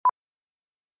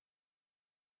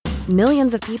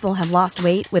Millions of people have lost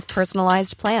weight with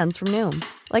personalized plans from Noom.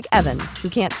 Like Evan, who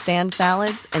can't stand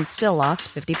salads and still lost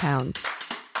 50 pounds.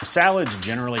 Salads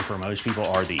generally for most people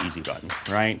are the easy button,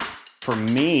 right? For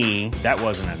me, that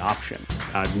wasn't an option.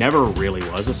 I never really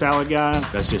was a salad guy.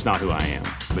 That's just not who I am.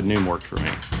 But Noom worked for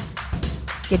me.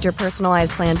 Get your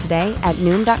personalized plan today at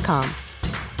Noom.com.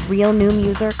 Real Noom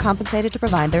user compensated to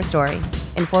provide their story.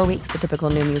 In 4 weeks, the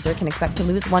typical Noom user can expect to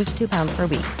lose 1 to 2 pounds per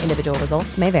week. Individual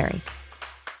results may vary.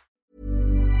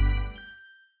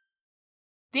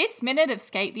 This minute of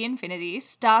Skate the Infinity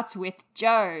starts with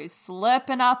Joe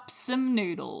slurping up some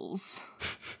noodles.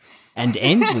 And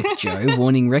ends with Joe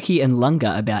warning Reki and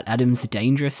Lunga about Adam's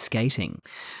dangerous skating.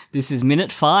 This is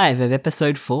minute 5 of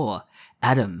episode 4.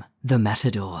 Adam, the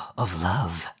Matador of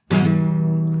Love.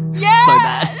 Yeah! So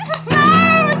bad.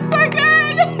 No, it's so good!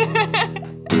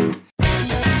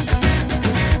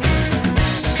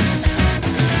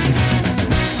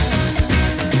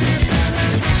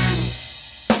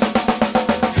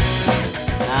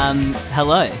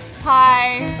 Hello.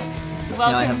 Hi.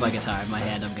 Welcome. Now I have my guitar in my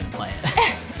hand, I'm going to play it.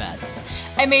 It's bad.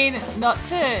 I mean, not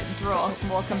to draw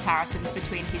more comparisons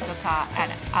between Hisoka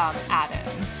and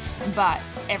Adam, but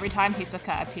every time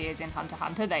Hisoka appears in Hunter x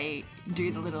Hunter, they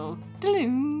do the little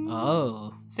ding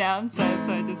Oh. sound, so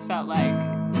it just felt like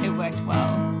it worked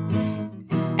well.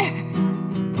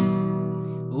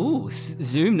 Ooh,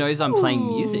 Zoom knows I'm playing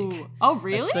music. Oh,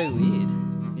 really? That's so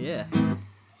weird. Yeah.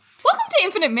 Welcome to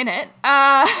Infinite Minute.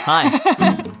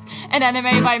 Hi. An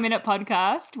anime by minute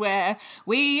podcast where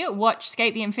we watch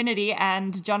Skate the Infinity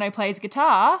and Jono plays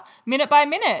guitar minute by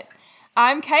minute.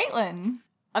 I'm Caitlin.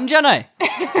 I'm Jono.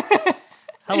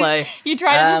 Hello. You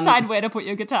try to decide where to put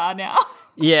your guitar now.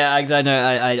 Yeah, I know.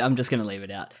 I'm just going to leave it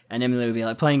out. And Emily will be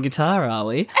like, playing guitar, are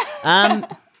we?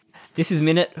 This is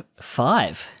minute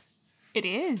 5. It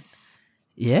is.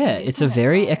 Yeah, it's a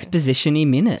very exposition-y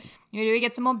minute. We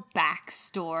get some more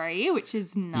backstory, which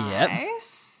is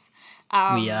nice.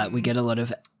 We get a lot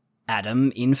of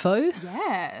Adam info.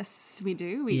 Yes, we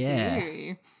do. We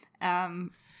do.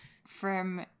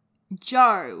 From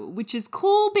Joe, which is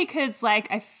cool because,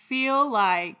 like, I feel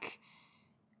like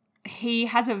he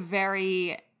has a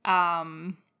very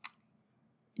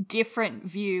different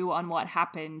view on what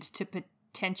happened to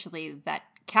potentially that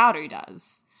Kaoru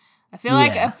does. I feel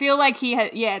like he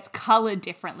has, it's colored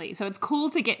differently. So it's cool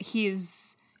to get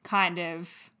his kind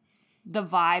of the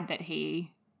vibe that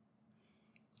he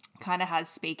kind of has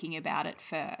speaking about it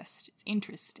first. It's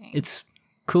interesting. It's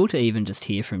cool to even just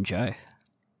hear from Joe.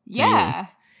 Yeah. Really.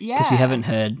 Yeah. Because we haven't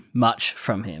heard much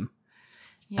from him.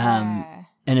 Yeah.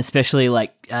 And especially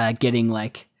like getting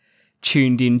like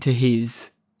tuned into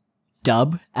his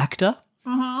dub actor.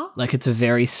 Mm-hmm. Like it's a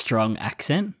very strong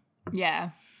accent. Yeah.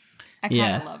 I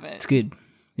kind of love it. It's good.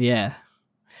 Yeah.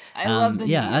 I love the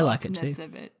New I like it Yorkness too.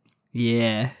 of it.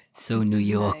 Yeah. So This New is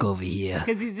York nice. over here.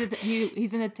 Because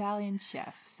he's an Italian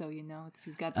chef, so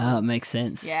he's got. Oh, it makes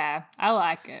sense. Yeah, I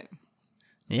like it.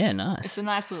 Yeah, nice. It's a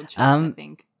nice little choice, I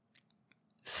think.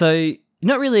 So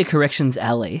not really a corrections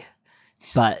alley,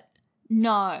 but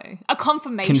No, a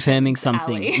confirmation. confirming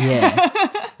something. Alley.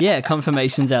 Yeah,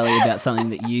 confirmations alley about something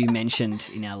that you mentioned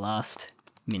in our last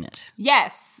minute.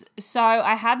 Yes. So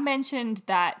I had mentioned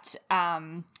that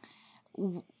I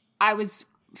was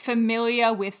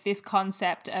familiar with this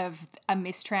concept of a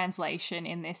mistranslation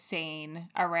in this scene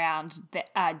around the,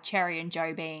 Cherry and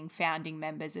Joe being founding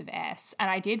members of S. And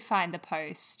I did find the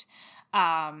post,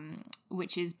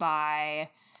 which is by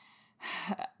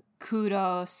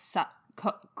Kurosagi,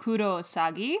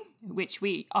 which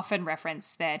we often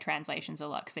reference their translations a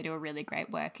lot because they do a really great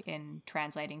work in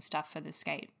translating stuff for the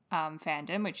skate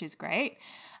fandom, which is great.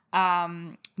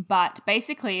 But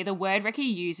basically the word Reki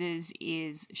uses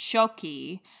is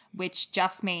shoki, which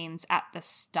just means at the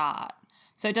start.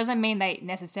 So it doesn't mean they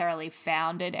necessarily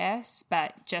founded S,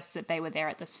 but just that they were there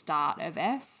at the start of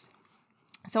S.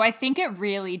 So I think it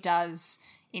really does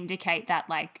indicate that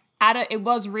like it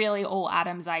was really all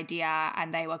Adam's idea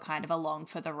and they were kind of along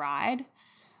for the ride.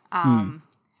 And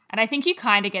I think you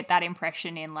kind of get that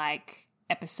impression in like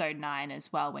episode 9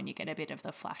 as well, when you get a bit of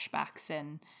the flashbacks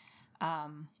and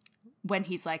when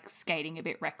he's like skating a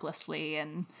bit recklessly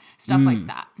and stuff like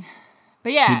that.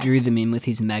 But yeah. He drew them in with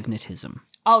his magnetism.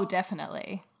 Oh,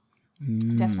 definitely.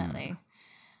 Definitely.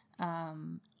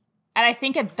 And I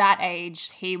think at that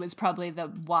age, he was probably the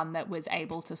one that was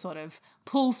able to sort of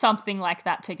pull something like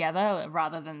that together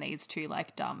rather than these two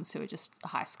like dumbs who are just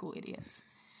high school idiots.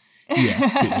 Yeah,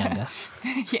 a bit younger.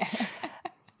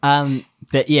 Yeah.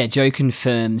 But yeah, Joe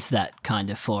confirms that kind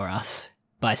of for us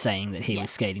by saying that he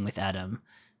was skating with Adam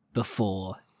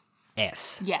before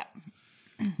S. Yeah.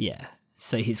 Yeah.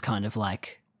 So he's kind of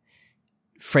like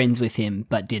friends with him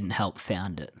but didn't help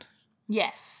found it.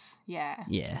 Yes. Yeah.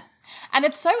 Yeah. And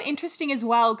it's so interesting as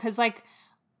well because, like,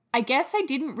 I guess I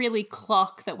didn't really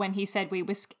clock that when he said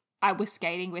I was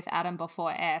skating with Adam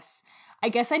before S. I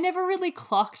guess I never really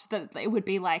clocked that it would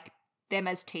be like them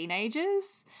as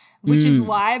teenagers, which is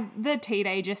why the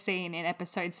teenager scene in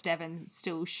episode 7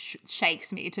 still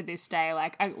shakes me to this day.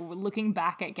 Like, looking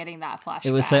back at getting that flashback.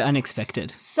 It was so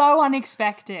unexpected. So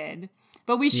unexpected.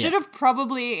 But we should have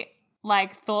probably,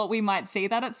 like, thought we might see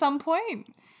that at some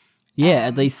point. Yeah,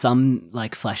 at least some,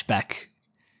 like, flashback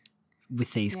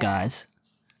with these guys.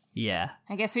 Yeah.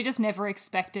 I guess we just never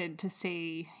expected to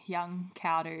see young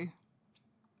Cowdo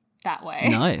that way.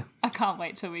 No. I can't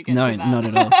wait till we get to that. No, not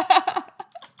at all.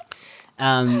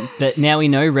 But now we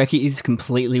know Reki is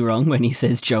completely wrong when he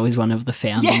says Joe is one of the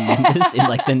founding members in,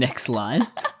 like, the next line.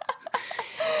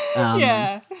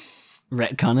 Yeah.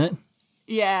 Retcon it.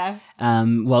 Yeah.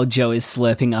 While Joe is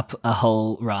slurping up a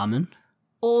whole ramen.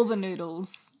 All the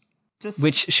noodles. Just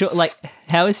Which, sure, like,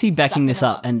 how is he backing suck this it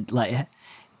up? up. And, like,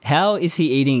 how is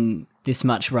he eating this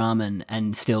much ramen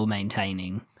and still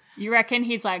maintaining? You reckon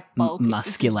he's like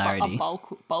muscularity.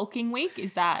 Bulking week?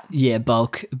 Is that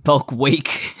bulk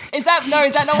week. is that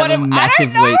not Just what have a I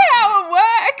massive don't know week. how it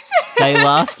works. They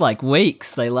last like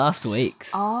weeks. They last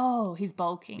weeks. Oh, he's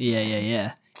bulking.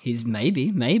 Yeah. He's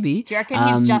maybe. Do you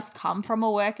reckon he's just come from a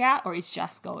workout or he's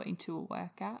just going to a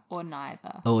workout or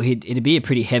neither? Oh, it'd be a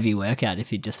pretty heavy workout if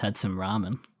he just had some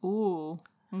ramen. Ooh.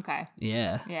 Okay.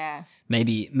 Yeah. Yeah.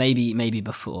 Maybe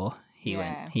before he Yeah.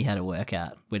 went, he had a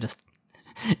workout. We're just.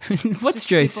 What's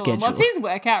Joe's schedule? What's his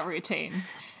workout routine?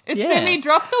 It's Yeah. Simi,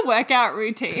 drop the workout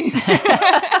routine.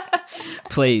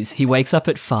 Please. He wakes up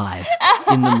at 5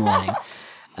 in the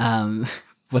morning.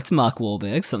 What's Mark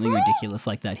Wahlberg? Something ridiculous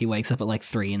like that. He wakes up at like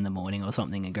 3 in the morning or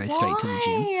something and goes straight to the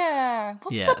gym. Yeah.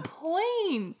 What's Yeah. the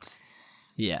point?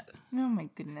 Yeah. Oh my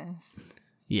goodness.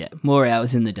 Yeah. More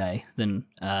hours in the day than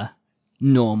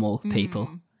normal people,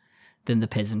 than the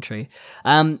peasantry.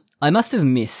 I must have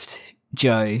missed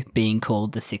Joe being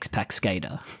called the six-pack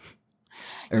skater.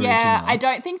 Originally. Yeah, I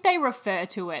don't think they refer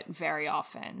to it very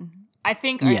often. I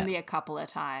think only a couple of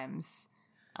times.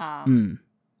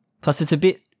 Plus, it's a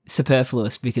bit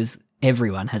superfluous because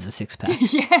everyone has a six-pack.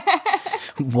 Yeah.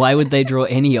 Why would they draw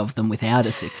any of them without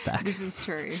a six-pack? This is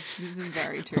true. This is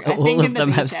very true. All I think of in the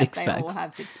them have BChef, six-packs. They all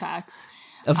have six-packs.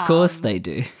 Of course they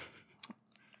do.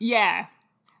 Yeah.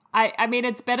 I mean,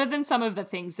 it's better than some of the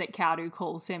things that Cowdo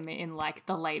calls him in, like,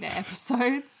 the later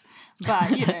episodes.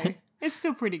 But, you know, it's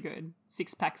still pretty good.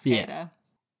 Six-pack skater. Yeah.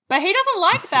 But he doesn't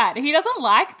like that. He doesn't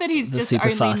like that he's The just super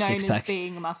only known fast as six-pack.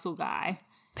 being a muscle guy.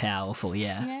 Powerful,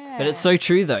 yeah. Yeah. But it's so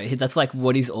true, though. That's like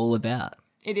what he's all about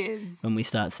It is. when we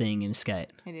start seeing him skate.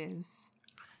 It is.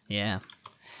 Yeah.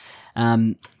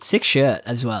 Sick shirt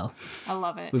as well. I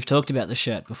love it. We've talked about the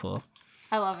shirt before.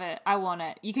 I love it. I want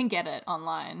it. You can get it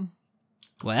online.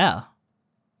 Wow.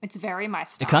 It's very my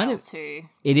style kind of- too.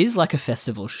 It is like a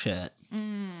festival shirt.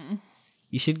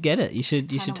 You should get it. You should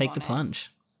take the want it.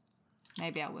 plunge.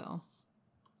 Maybe I will.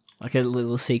 Like a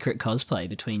little secret cosplay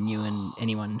between you and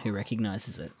anyone who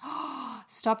recognizes it.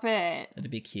 Stop it.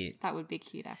 That'd be cute. That would be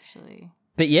cute, actually.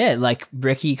 But yeah, like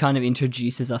Reki kind of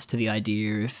introduces us to the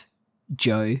idea of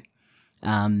Joe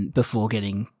before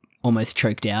getting almost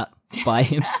choked out by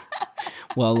him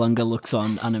while Lunga looks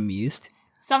on unamused.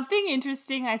 Something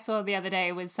interesting I saw the other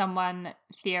day was someone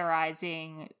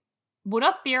theorizing, well,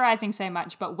 not theorizing so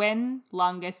much, but when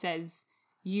Lunga says,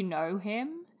 you know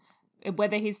him,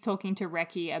 whether he's talking to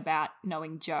Reki about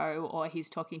knowing Joe or he's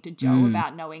talking to Joe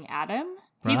about knowing Adam.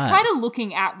 He's Right. kind of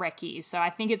looking at Reki, so I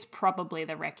think it's probably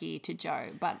the Reki to Joe,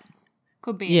 but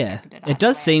could be Yeah, interpreted it either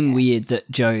does way, I seem guess. weird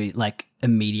that Joe like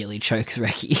immediately chokes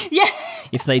Reki Yeah,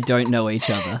 if they don't know each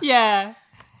other. yeah.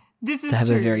 This is To have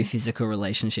true. a very physical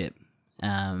relationship.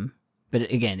 But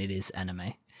again, it is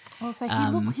anime. Also,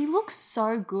 he looks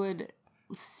so good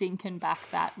sinking back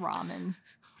that ramen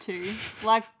too.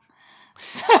 Like,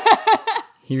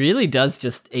 He really does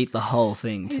just eat the whole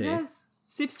thing he too. does.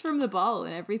 Sips from the bowl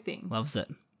and everything. Loves it.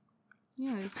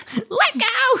 Yeah, it's- Let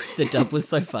go! The dub was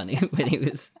so funny when he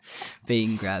was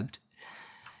being grabbed.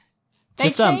 They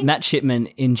Just changed- Matt Shipman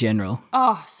in general.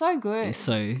 oh, so good. He's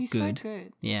so He's good. so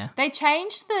good. Yeah. They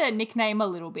changed the nickname a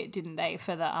little bit, didn't they,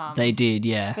 for the They did,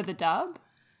 yeah. for the dub?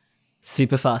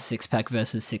 Super fast six-pack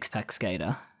versus six-pack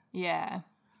skater. Yeah.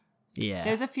 Yeah.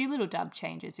 There's a few little dub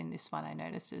changes in this one I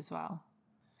noticed as well.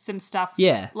 Some stuff.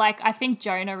 Yeah. Like, I think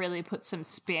Jonah really put some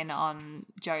spin on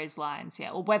Joe's lines,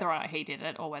 yeah. Or whether or not he did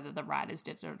it, or whether the writers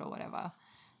did it, or whatever.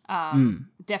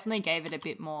 Definitely gave it a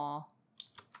bit more,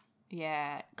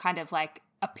 yeah, kind of like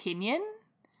opinion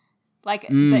Like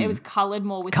it was coloured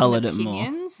more with Coloured some it more.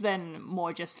 opinions than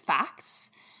more just facts.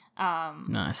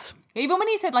 Nice. Even when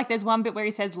he said, like, there's one bit where he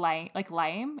says lame,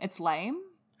 it's lame.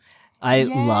 I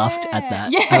laughed at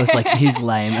that. Yeah. I was like, he's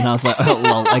lame. And I was like, oh,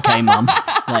 lol, okay, mum.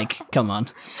 Like, come on.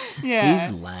 Yeah.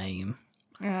 He's lame.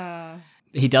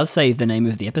 He does say the name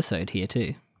of the episode here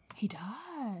too. He does.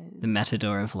 The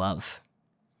Matador of Love.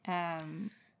 Aino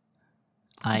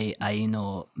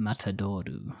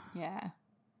Matadoru. Yeah.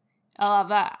 I love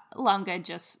that. Lunga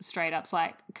just straight up's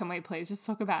like, can we please just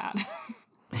talk about...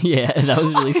 Yeah, that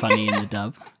was really funny in the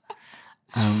dub.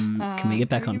 Can we get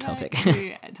back on topic?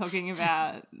 Talking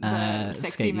about the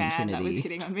sexy Skate man that Infinity. was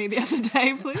hitting on me the other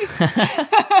day, please.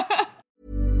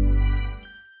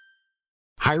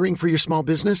 Hiring for your small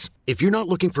business? If you're not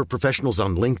looking for professionals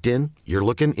on LinkedIn, you're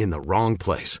looking in the wrong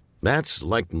place. That's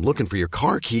like looking for your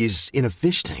car keys in a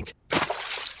fish tank.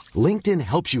 LinkedIn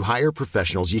helps you hire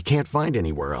professionals you can't find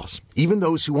anywhere else, even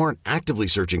those who aren't actively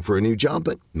searching for a new job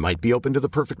but might be open to the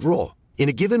perfect role. In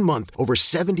a given month, over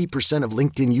 70% of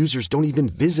LinkedIn users don't even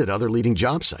visit other leading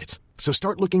job sites. So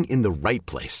start looking in the right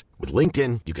place. With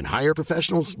LinkedIn, you can hire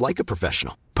professionals like a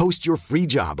professional. Post your free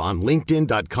job on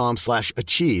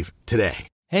linkedin.com/achieve today.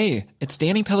 Hey, it's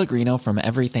Danny Pellegrino from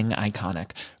Everything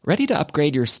Iconic. Ready to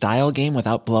upgrade your style game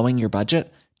without blowing your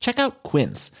budget? Check out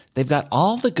Quince. They've got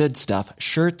all the good stuff,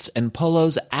 shirts and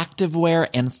polos, activewear,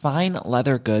 and fine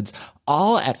leather goods,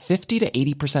 all at 50 to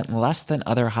 80% less than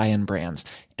other high-end brands.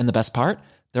 And the best part?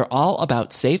 They're all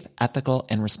about safe, ethical,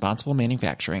 and responsible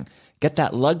manufacturing. Get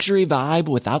that luxury vibe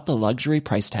without the luxury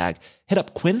price tag. Hit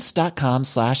up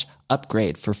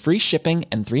quince.com/upgrade for free shipping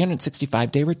and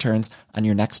 365-day returns on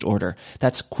your next order.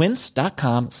 That's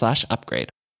quince.com/upgrade.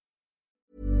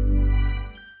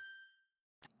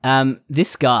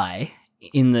 This guy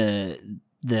in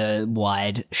the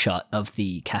wide shot of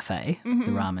the cafe, the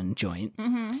ramen joint,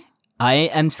 I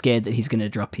am scared that he's going to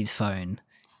drop his phone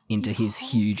into his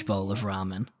huge bowl of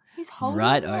ramen. He's holding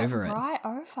Right it over it. Right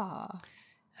over.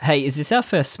 Hey, is this our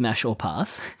first smash or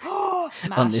pass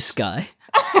Smash. on this guy?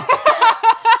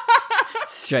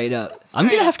 Straight up. I'm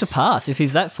going to have to pass if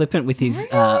he's that flippant with his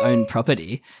own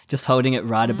property, just holding it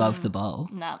right above the bowl.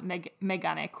 No,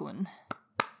 Megane-kun.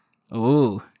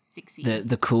 Ooh, Sexy.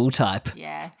 the cool type.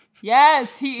 Yeah.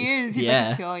 Yes, he is. He's Yeah.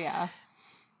 like a curio.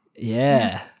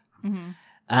 Yeah.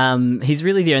 He's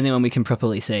really the only one we can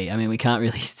properly see. I mean, we can't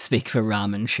really speak for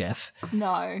ramen chef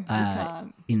No, we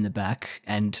can't. in the back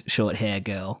and short hair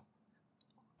girl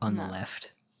on the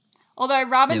left. Although There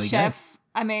ramen we chef,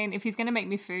 I mean, if he's going to make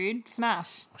me food,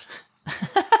 smash.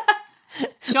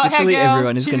 Short hair Literally girl,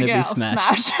 everyone is she's a gonna be girl.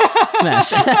 smash. Smash.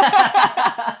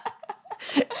 Smash.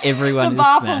 Everyone The is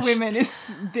bar smash. for women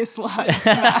is this large.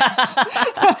 Smash.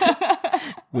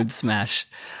 Would smash.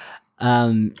 I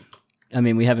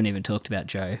mean, we haven't even talked about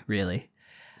Joe, really.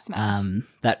 Smash.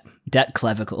 That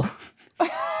clavicle.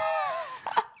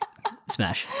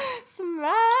 Smash.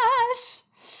 Smash.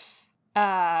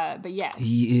 But yes.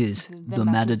 He is the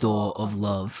matador of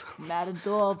love.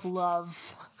 Matador of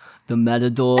love. The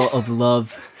matador of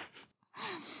love.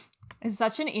 It's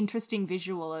such an interesting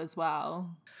visual as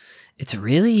well. It's a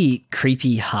really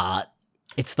creepy heart.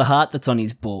 It's the heart that's on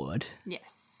his board,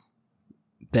 Yes.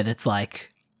 but it's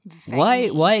like, Veiny.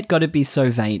 why it got to be so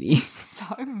veiny? So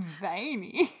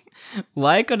veiny.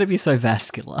 Why it got to be so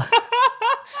vascular?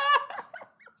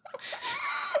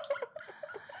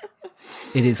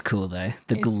 It is cool though.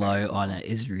 The It's glow very cool. on it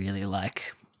is really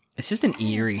like, it's just an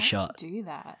eerie How shot. do you do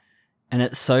that? And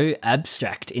it's so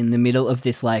abstract in the middle of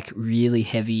this like really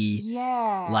heavy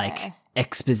Yeah. like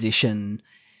exposition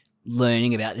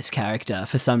learning about this character.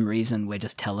 For some reason we're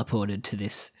just teleported to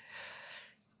this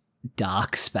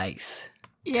dark space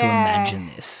to imagine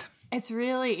this. It's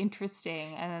really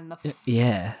interesting, and then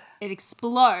Yeah. it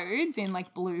explodes in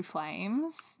like blue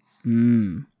flames,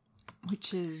 Mm.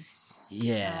 which is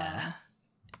Yeah.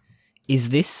 Is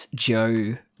this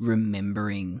Joe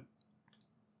remembering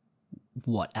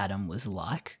what Adam was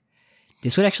like?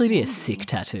 This would actually be a sick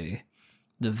tattoo.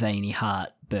 The veiny heart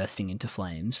bursting into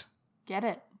flames. get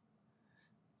it.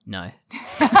 No.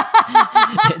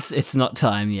 it's not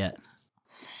time yet.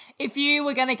 If you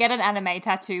were gonna get an anime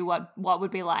tattoo, what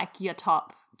would be like your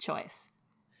top choice?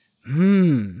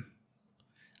 I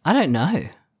don't know.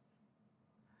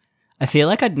 I feel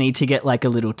like I'd need to get like a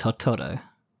little Totoro,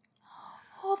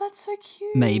 Oh, that's so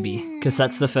cute. maybe, because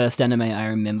that's the first anime I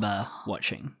remember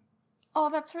watching. Oh,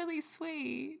 that's really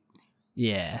sweet.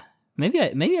 Yeah. Maybe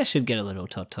I should get a little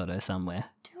Totoro somewhere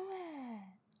Do it.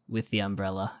 with the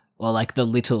umbrella. Or like the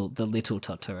little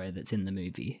Totoro that's in the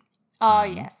movie. Oh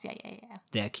yes, yeah.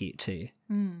 They're cute too.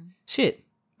 Mm. Shit.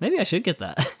 Maybe I should get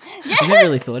that. Yes! I've never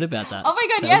really thought about that. Oh my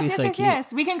god, That would be yes, so yes, cute.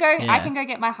 yes. We can go. I Yeah. can go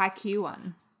get my Haikyuu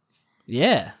one.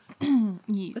 Yeah,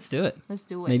 Yes. let's do it. Let's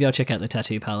do it. Maybe I'll check out the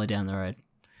tattoo parlor down the road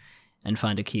and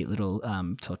find a cute little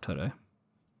Totoro.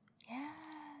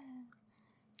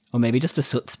 Or maybe just a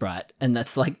soot sprite, and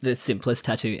that's like the simplest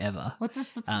tattoo ever. What's a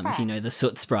soot If sprite? you know the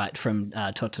soot sprite from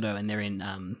Totoro, and they're in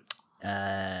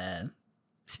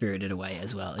Spirited Away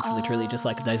as well. It's literally just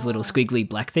like those little squiggly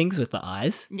black things with the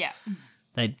eyes. Yeah,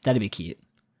 That'd be cute.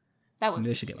 that would.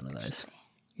 Maybe I should get one of those.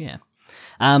 Yeah.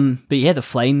 But yeah, the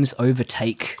flames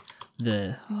overtake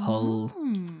the whole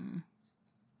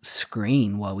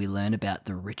screen while we learn about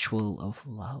the ritual of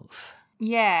love.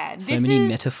 Yeah, So many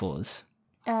metaphors.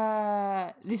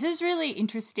 This is really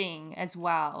interesting as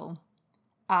well.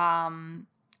 And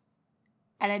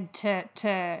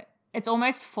it's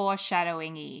almost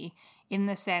foreshadowing-y in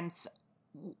the sense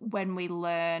when we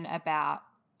learn about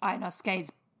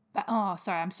Inosuke's. Oh,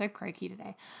 sorry, I'm so croaky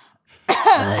today.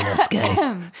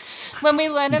 Inosuke. When we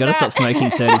learn You about, gotta stop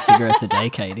smoking 30 cigarettes a day,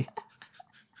 Katie.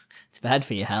 It's bad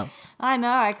for your health. I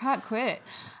know, I can't quit.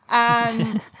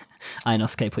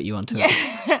 Inosuke put you onto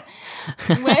it.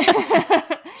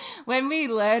 When we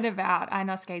learn about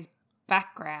Inosuke's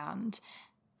backstory,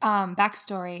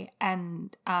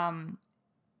 and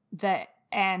the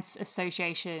ants'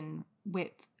 association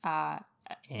with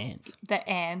Ants. the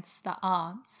aunts,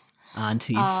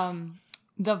 Aunties.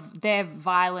 their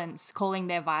violence, calling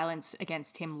their violence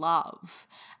against him love.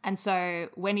 And so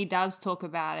when he does talk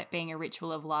about it being a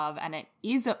ritual of love, and it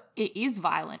is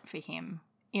violent for him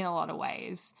in a lot of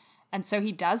ways. And so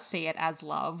he does see it as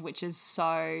love, which is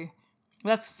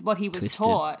that's what he was Twisted.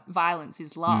 taught. Violence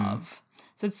is love.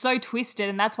 So it's so twisted.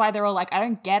 And that's why they're all like, I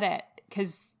don't get it,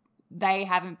 because they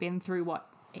haven't been through what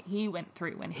he went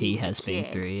through when he was has a been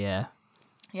kid. through, yeah.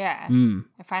 Yeah.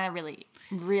 I find that really,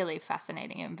 really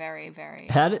fascinating and very, very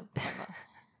How does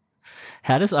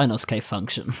Inosuke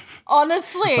function?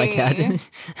 honestly. Like,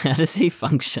 how does he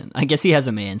function? I guess he has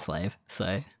a manslave,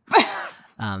 so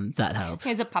that helps.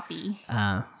 Here's a puppy.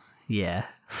 Yeah.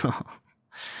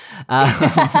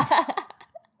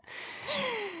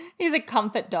 He's a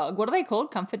comfort dog. What are they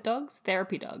called? Comfort dogs?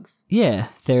 Therapy dogs. Yeah,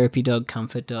 therapy dog,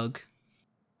 comfort dog.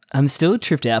 I'm still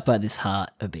tripped out by this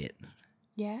heart a bit.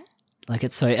 Yeah. Like,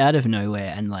 it's so out of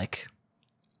nowhere and, like,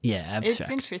 yeah, abstract. It's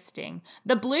interesting.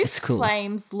 The blue It's cool.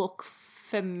 flames look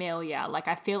familiar. Like,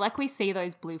 I feel like we see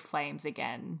those blue flames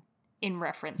again in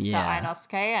reference Yeah. to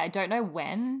Inosuke. I don't know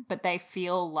when, but they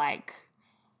feel like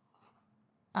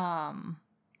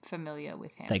familiar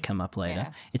with him. They come up later.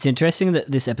 Yeah. It's interesting that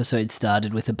this episode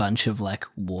started with a bunch of, like,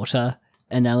 water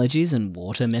analogies and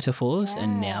water metaphors,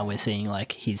 and now we're seeing,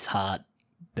 like, his heart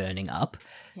burning up.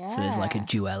 Yeah. So there's, like, a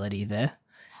duality there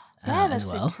Yeah, that's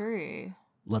as well. so true.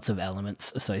 Lots of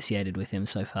elements associated with him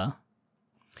so far.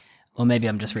 Or maybe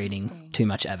I'm just reading too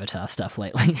much Avatar stuff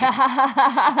lately. It's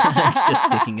just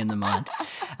sticking in the mind.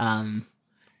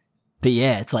 But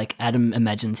yeah, it's like Adam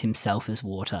imagines himself as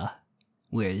water,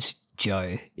 whereas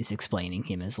Joe is explaining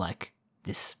him as like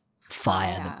this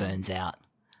fire that burns out.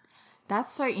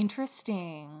 That's so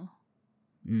interesting.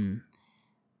 Mm.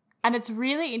 And it's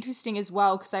really interesting as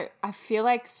well because I feel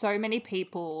like so many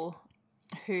people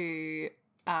who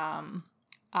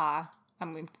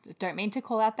don't mean to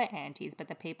call out the aunties, but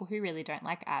the people who really don't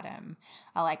like Adam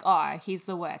are like, oh, he's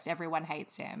the worst. Everyone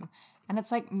hates him. And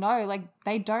it's like, no, like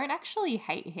they don't actually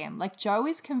hate him. Like Joe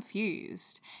is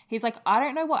confused. He's like, I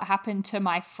don't know what happened to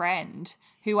my friend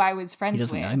who I was friends He with.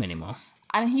 doesn't know him anymore.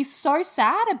 And he's so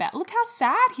sad about it. Look how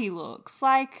sad he looks.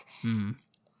 Like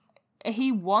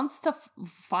he wants to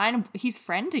find his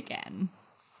friend again.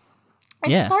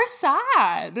 It's so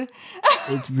sad.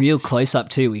 It's real close up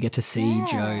too. We get to see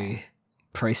Joe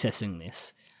processing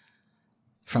this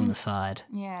from the side.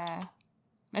 Yeah.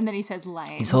 And then he says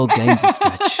lame. His whole game's a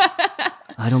stretch.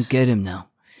 I don't get him now.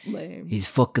 Lame. He's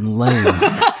fucking lame.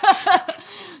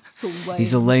 So lame.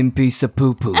 He's a lame piece of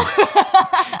poo-poo.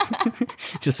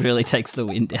 Just really takes the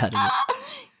wind out of it.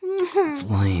 It's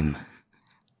lame.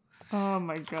 Oh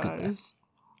my gosh.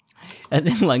 And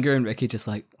then Langer and Ricky just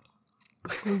like...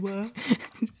 What?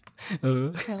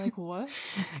 They're like, what?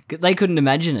 They couldn't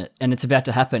imagine it, and it's about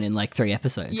to happen in like 3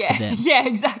 episodes to them. Yeah,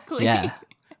 exactly. Yeah.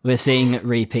 We're seeing it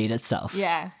repeat itself.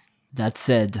 Yeah. That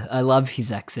said, I love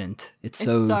his accent. It's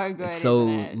so good, It's so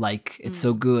isn't it? like it's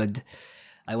so good.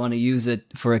 I want to use it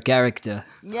for a character.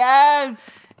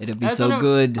 Yes. It'd be That's so what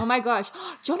good. Oh my gosh.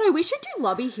 Jono, we should do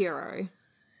Lobby Hero.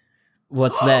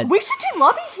 What's that? We should do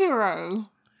Lobby Hero.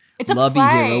 It's a Lobby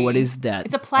play. Hero, what is that?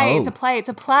 It's a play. Oh. It's a play. It's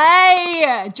a play.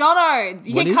 Jono,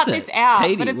 you What can is cut it? this out,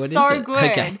 Katie, but it's what is so it? good.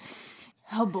 Okay.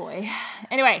 Oh boy.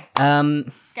 Anyway,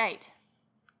 skate.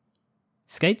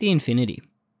 Skate the Infinity.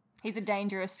 He's a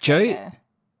dangerous Joe skater.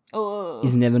 Oh,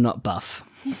 is never not buff.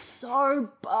 he's so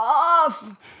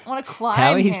buff. I want to climb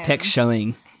How are his him. pecs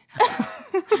showing?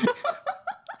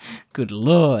 Good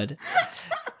Lord.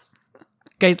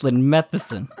 Caitlin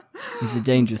Matheson is a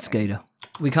dangerous skater.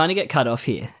 We kind of get cut off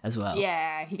here as well.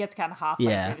 Yeah, he gets kind of halfway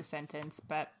Yeah. through the sentence,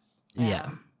 but Yeah.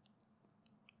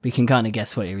 We can kind of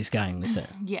guess where he was going with it.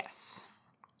 yes.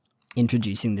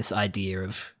 Introducing this idea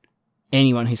of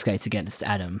anyone who skates against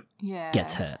Adam Yeah.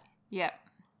 gets hurt. Yep.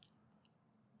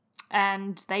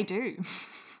 And they do.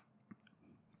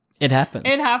 It happens.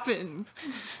 It happens.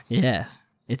 Yeah.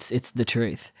 It's the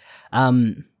truth. I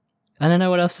don't know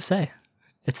what else to say.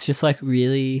 It's just like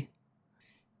really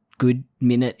good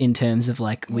minute in terms of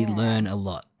like we Yeah. learn a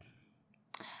lot.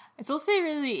 It's also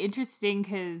really interesting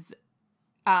because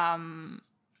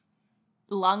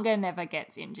Lunga never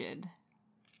gets injured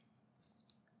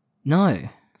No,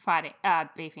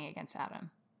 beefing against Adam.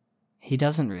 he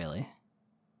doesn't really.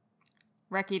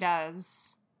 Reki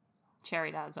does.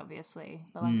 Cherry does, obviously.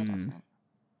 But Lunga doesn't.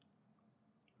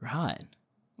 Right.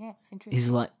 Yeah, it's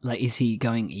interesting. Is he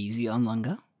going easy on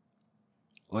Lunga?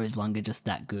 Or is Lunga just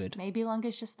that good? Maybe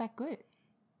Lunga's just that good.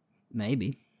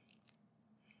 Maybe.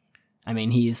 I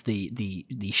mean, he is the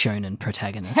shonen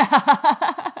protagonist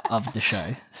of the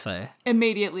show, so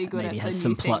Immediately good Maybe at has the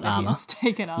some new plot thing that armor. he's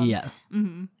taken on. yeah.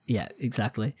 Yeah,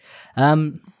 exactly.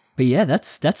 But yeah,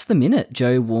 that's the minute.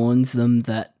 Joe warns them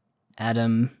that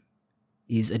Adam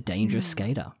is a dangerous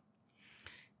skater.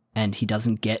 And he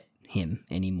doesn't get him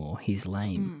anymore. He's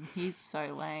lame. He's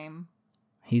so lame.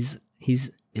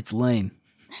 It's lame.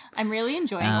 I'm really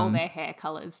enjoying all their hair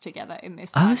colours together in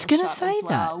this. I was final gonna shot say as well.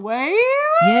 that. Wait.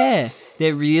 Yeah,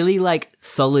 they're really like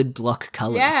solid block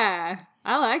colours. Yeah,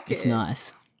 I like It's it.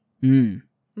 nice.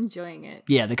 Enjoying it.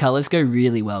 Yeah, the colours go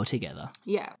really well together.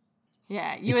 Yeah.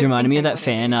 Yeah. you It's would reminding think me of they that would've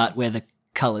fan done it. art where the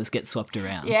colours get swapped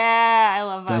around. Yeah, I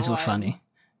love that. Those were one. funny.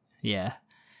 Yeah.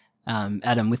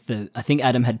 Adam I think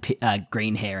Adam had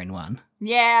green hair in one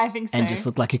Yeah, I think so. and just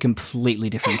looked like a completely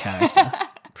different character,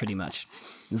 pretty much.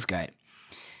 It was great.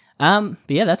 But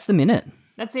yeah, that's the minute.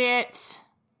 That's it.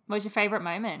 What was your favourite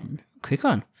moment? Quick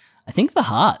one. I think the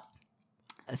heart.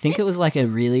 I think it was like a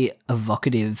really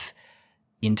evocative,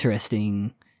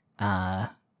 interesting,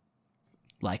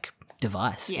 like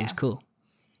device. It Yeah. was cool.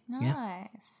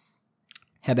 Nice.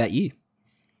 How about you?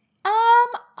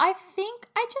 I think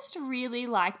I just really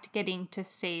liked getting to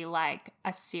see like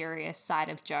a serious side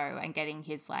of Joe and getting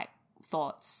his like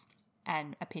thoughts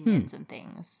and opinions and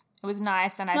things. It was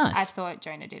nice, and I Nice. thought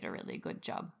Jonah did a really good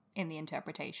job in the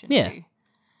interpretation Yeah. too.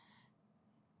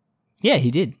 Yeah, he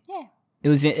did. Yeah. It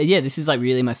was this is like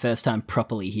really my first time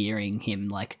properly hearing him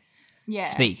like Yeah.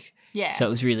 speak. Yeah. So it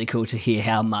was really cool to hear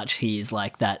how much he is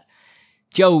like that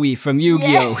Joey from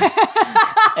Yu-Gi-Oh!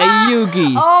 A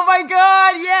Yugi. Oh my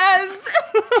god, yes.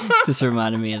 Just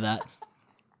reminded me of that.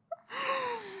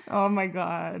 Oh my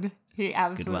god. He Good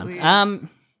absolutely one. is.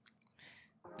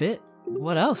 But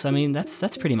what else? I mean, that's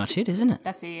pretty much it, isn't it?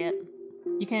 That's it.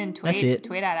 You can That's it.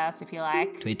 tweet at us if you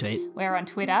like. Tweet. We're on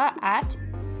Twitter at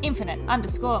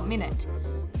 @infinite_minute.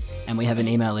 And we have an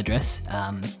email address.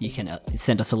 You can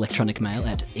send us electronic mail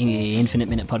at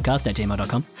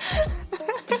infiniteminutepodcast@gmail.com.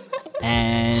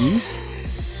 And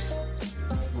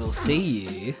we'll see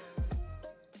you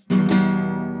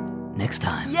next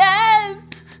time. Yes!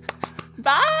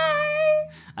 Bye!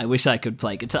 I wish I could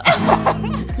play guitar.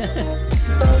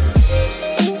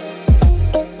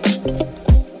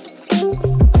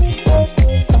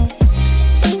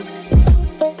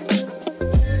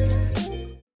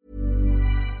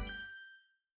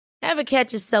 Ever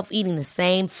catch yourself eating the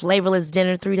same flavorless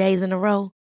dinner 3 days in a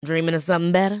row? Dreaming of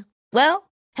something better? Well,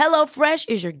 HelloFresh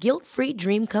is your guilt-free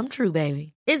dream come true,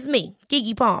 baby. It's me,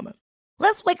 Keke Palmer.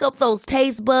 Let's wake up those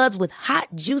taste buds with hot,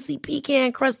 juicy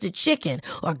pecan-crusted chicken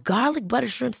or garlic butter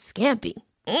shrimp scampi.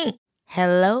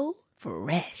 Hello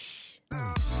Fresh.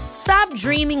 Stop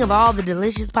dreaming of all the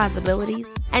delicious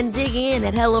possibilities and dig in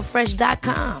at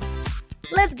HelloFresh.com.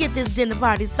 Let's get this dinner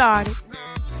party started.